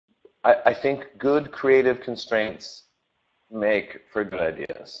I think good creative constraints make for good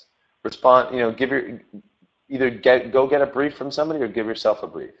ideas. Respond, go get a brief from somebody or give yourself a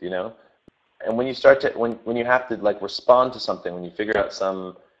brief, And when you start to, when you have to like respond to something, when you figure out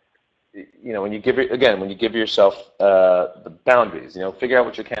some, when you give yourself the boundaries, figure out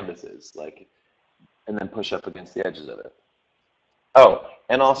what your canvas is, like, and then push up against the edges of it. Oh,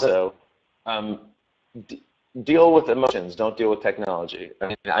 and also, deal with emotions. Don't deal with technology. I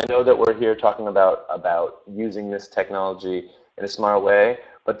mean, I know that we're here talking about using this technology in a smart way,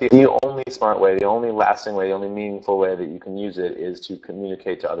 but the only smart way, the only lasting way, the only meaningful way that you can use it is to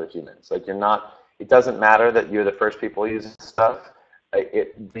communicate to other humans. Like it doesn't matter that you're the first people using stuff,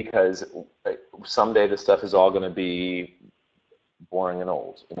 because someday this stuff is all going to be boring and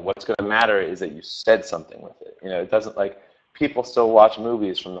old. And what's going to matter is that you said something with it. It doesn't like. People still watch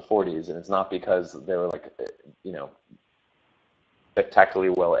movies from the 40s, and it's not because they were like, spectacularly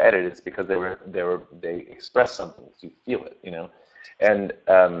well edited. It's because they expressed something, so you feel it, And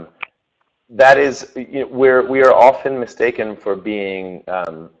that is we are often mistaken for being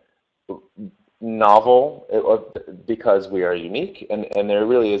novel because we are unique, and there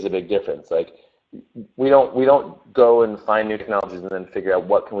really is a big difference. Like we don't go and find new technologies and then figure out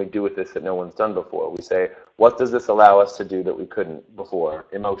what can we do with this that no one's done before. We say, what does this allow us to do that we couldn't before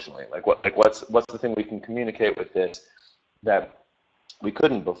emotionally? What's the thing we can communicate with this that we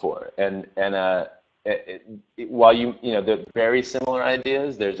couldn't before? And while they're very similar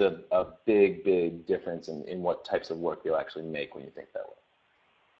ideas, there's a big difference in what types of work you'll actually make when you think that way.